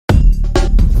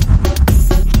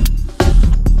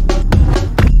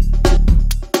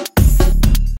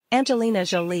Angelina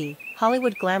Jolie,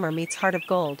 Hollywood glamour meets heart of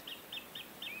gold.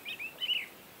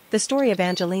 The story of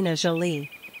Angelina Jolie.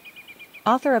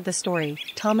 Author of the story,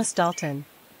 Thomas Dalton.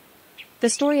 The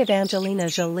story of Angelina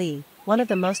Jolie, one of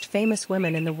the most famous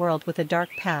women in the world with a dark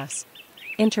past.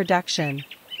 Introduction.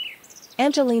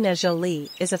 Angelina Jolie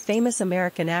is a famous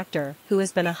American actor who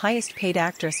has been a highest-paid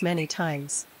actress many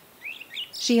times.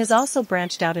 She has also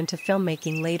branched out into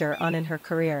filmmaking later on in her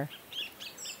career.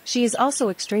 She is also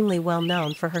extremely well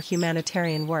known for her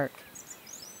humanitarian work.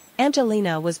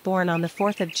 Angelina was born on the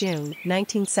 4th of June,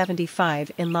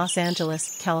 1975 in Los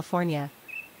Angeles, California.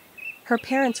 Her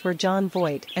parents were John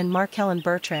Voight and Markellen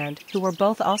Bertrand, who were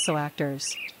both also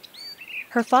actors.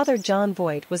 Her father John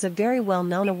Voight was a very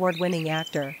well-known award-winning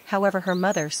actor, however her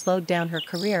mother slowed down her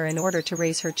career in order to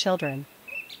raise her children.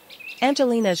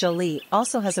 Angelina Jolie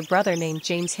also has a brother named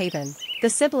James Haven. The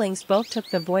siblings both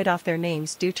took the Voight off their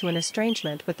names due to an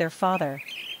estrangement with their father.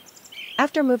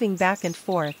 After moving back and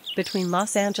forth between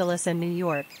Los Angeles and New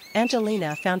York,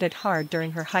 Angelina found it hard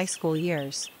during her high school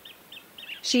years.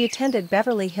 She attended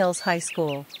Beverly Hills High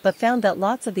School, but found that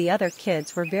lots of the other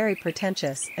kids were very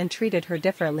pretentious and treated her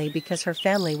differently because her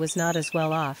family was not as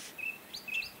well off.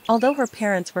 Although her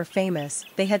parents were famous,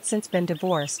 they had since been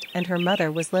divorced and her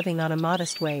mother was living on a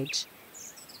modest wage.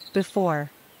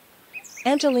 Before.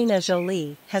 Angelina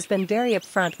Jolie has been very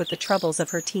upfront with the troubles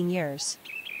of her teen years.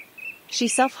 She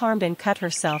self-harmed and cut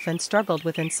herself and struggled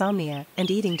with insomnia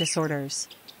and eating disorders.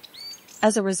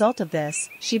 As a result of this,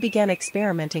 she began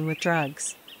experimenting with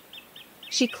drugs.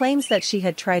 She claims that she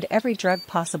had tried every drug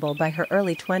possible by her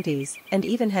early 20s and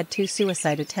even had 2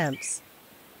 suicide attempts.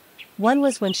 One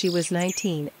was when she was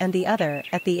 19 and the other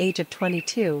at the age of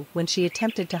 22 when she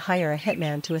attempted to hire a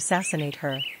hitman to assassinate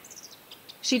her.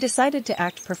 She decided to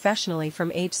act professionally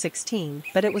from age 16,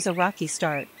 but it was a rocky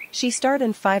start. She starred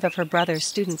in 5 of her brother's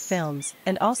student films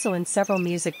and also in several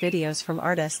music videos from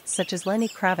artists such as Lenny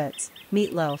Kravitz,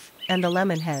 Meat Loaf, and the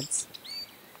Lemonheads.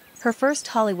 Her first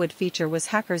Hollywood feature was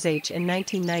Hacker's H in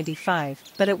 1995,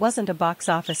 but it wasn't a box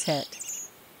office hit.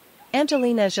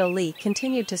 Angelina Jolie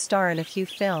continued to star in a few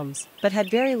films, but had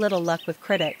very little luck with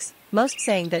critics, most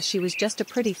saying that she was just a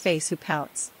pretty face who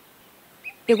pouts.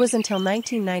 It was until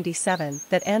 1997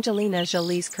 that Angelina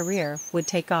Jolie's career would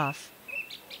take off.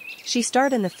 She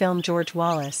starred in the film George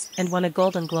Wallace and won a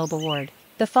Golden Globe Award.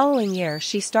 The following year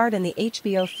she starred in the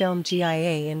HBO film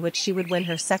GIA, in which she would win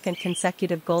her 2nd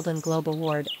consecutive Golden Globe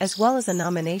Award as well as a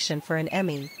nomination for an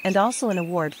Emmy and also an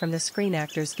award from the Screen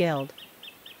Actors Guild.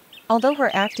 Although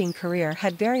her acting career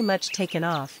had very much taken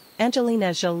off,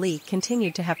 Angelina Jolie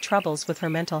continued to have troubles with her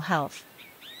mental health.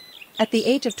 At the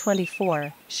age of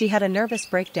 24, she had a nervous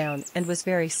breakdown and was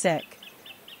very sick.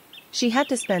 She had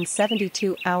to spend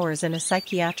 72 hours in a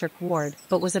psychiatric ward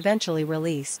but was eventually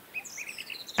released.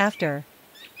 After.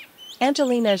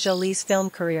 Angelina Jolie's film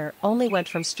career only went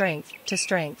from strength to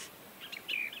strength.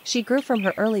 She grew from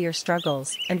her earlier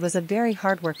struggles and was a very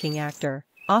hardworking actor,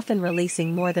 often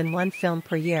releasing more than 1 film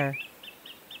per year.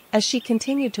 As she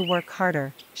continued to work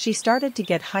harder, she started to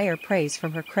get higher praise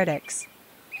from her critics.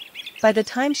 By the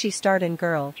time she starred in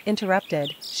Girl,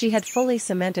 Interrupted, she had fully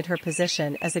cemented her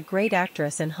position as a great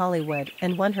actress in Hollywood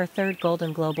and won her 3rd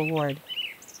Golden Globe Award.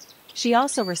 She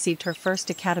also received her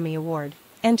first Academy Award.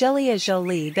 Angelina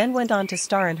Jolie then went on to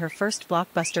star in her first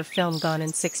blockbuster film Gone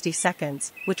in 60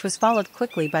 Seconds, which was followed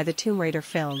quickly by the Tomb Raider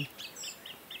film.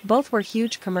 Both were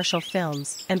huge commercial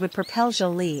films and would propel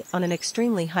Jolie on an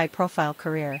extremely high-profile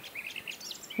career.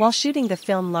 While shooting the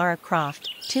film Lara Croft,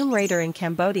 Tomb Raider in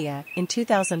Cambodia, in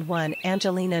 2001,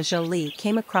 Angelina Jolie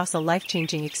came across a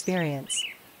life-changing experience.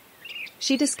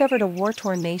 She discovered a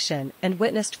war-torn nation and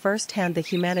witnessed firsthand the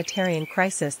humanitarian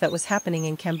crisis that was happening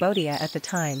in Cambodia at the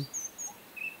time.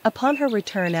 Upon her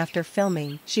return after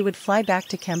filming, she would fly back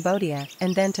to Cambodia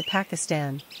and then to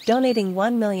Pakistan, donating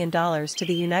 $1 million to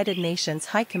the United Nations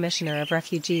High Commissioner of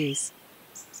Refugees.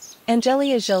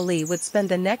 Angelina Jolie would spend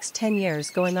the next 10 years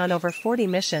going on over 40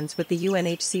 missions with the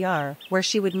UNHCR, where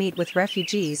she would meet with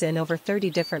refugees in over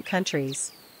 30 different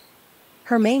countries.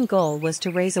 Her main goal was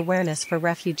to raise awareness for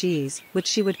refugees, which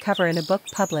she would cover in a book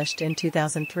published in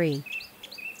 2003.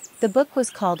 The book was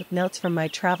called Notes from My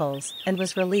Travels and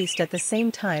was released at the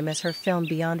same time as her film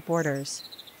Beyond Borders.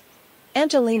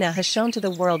 Angelina has shown to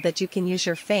the world that you can use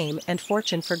your fame and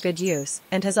fortune for good use,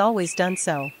 and has always done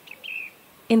so.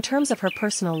 In terms of her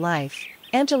personal life,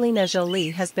 Angelina Jolie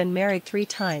has been married 3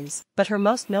 times, but her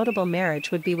most notable marriage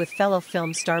would be with fellow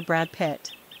film star Brad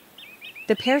Pitt.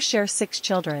 The pair share 6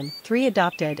 children, 3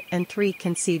 adopted and 3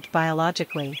 conceived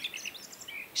biologically.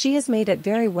 She has made it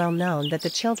very well known that the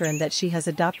children that she has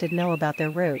adopted know about their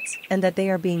roots, and that they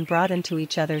are being brought into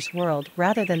each other's world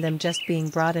rather than them just being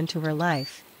brought into her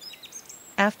life.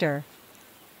 After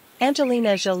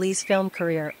Angelina Jolie's film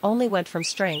career only went from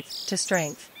strength to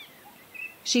strength.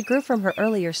 She grew from her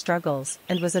earlier struggles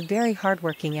and was a very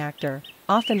hardworking actor,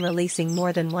 often releasing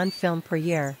more than one film per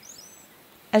year.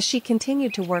 As she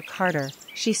continued to work harder,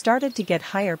 she started to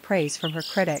get higher praise from her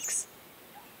critics.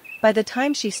 By the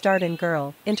time she starred in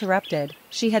Girl, Interrupted,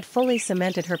 she had fully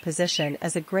cemented her position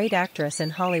as a great actress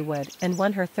in Hollywood and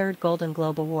won her third Golden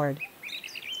Globe Award.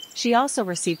 She also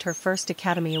received her first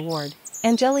Academy Award.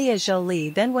 Angelina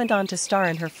Jolie then went on to star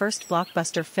in her first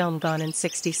blockbuster film Gone in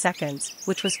 60 Seconds,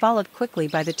 which was followed quickly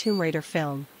by the Tomb Raider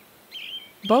film.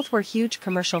 Both were huge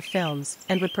commercial films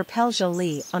and would propel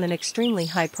Jolie on an extremely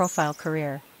high-profile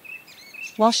career.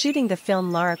 While shooting the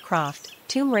film Lara Croft,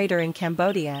 Tomb Raider in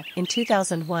Cambodia, in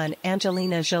 2001,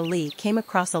 Angelina Jolie came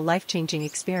across a life-changing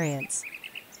experience.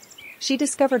 She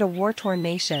discovered a war-torn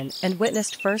nation and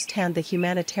witnessed firsthand the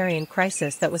humanitarian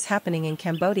crisis that was happening in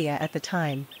Cambodia at the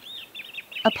time.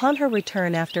 Upon her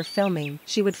return after filming,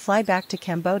 she would fly back to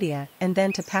Cambodia and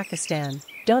then to Pakistan,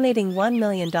 donating $1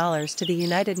 million to the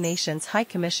United Nations High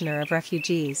Commissioner of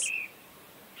Refugees.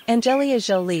 Angelina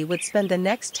Jolie would spend the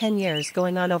next 10 years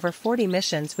going on over 40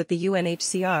 missions with the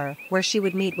UNHCR, where she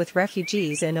would meet with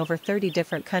refugees in over 30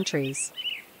 different countries.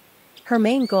 Her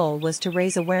main goal was to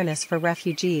raise awareness for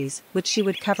refugees, which she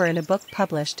would cover in a book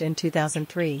published in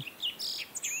 2003.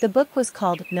 The book was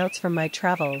called Notes from My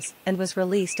Travels and was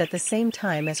released at the same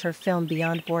time as her film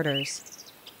Beyond Borders.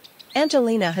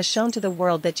 Angelina has shown to the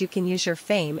world that you can use your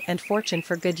fame and fortune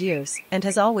for good use, and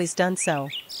has always done so.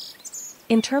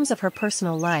 In terms of her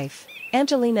personal life,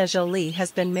 Angelina Jolie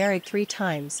has been married 3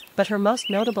 times, but her most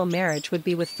notable marriage would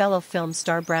be with fellow film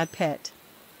star Brad Pitt.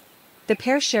 The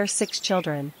pair share 6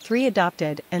 children, 3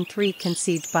 adopted and 3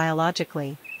 conceived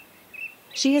biologically.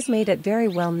 She has made it very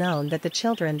well known that the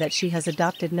children that she has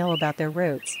adopted know about their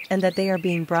roots, and that they are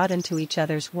being brought into each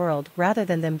other's world rather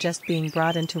than them just being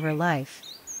brought into her life.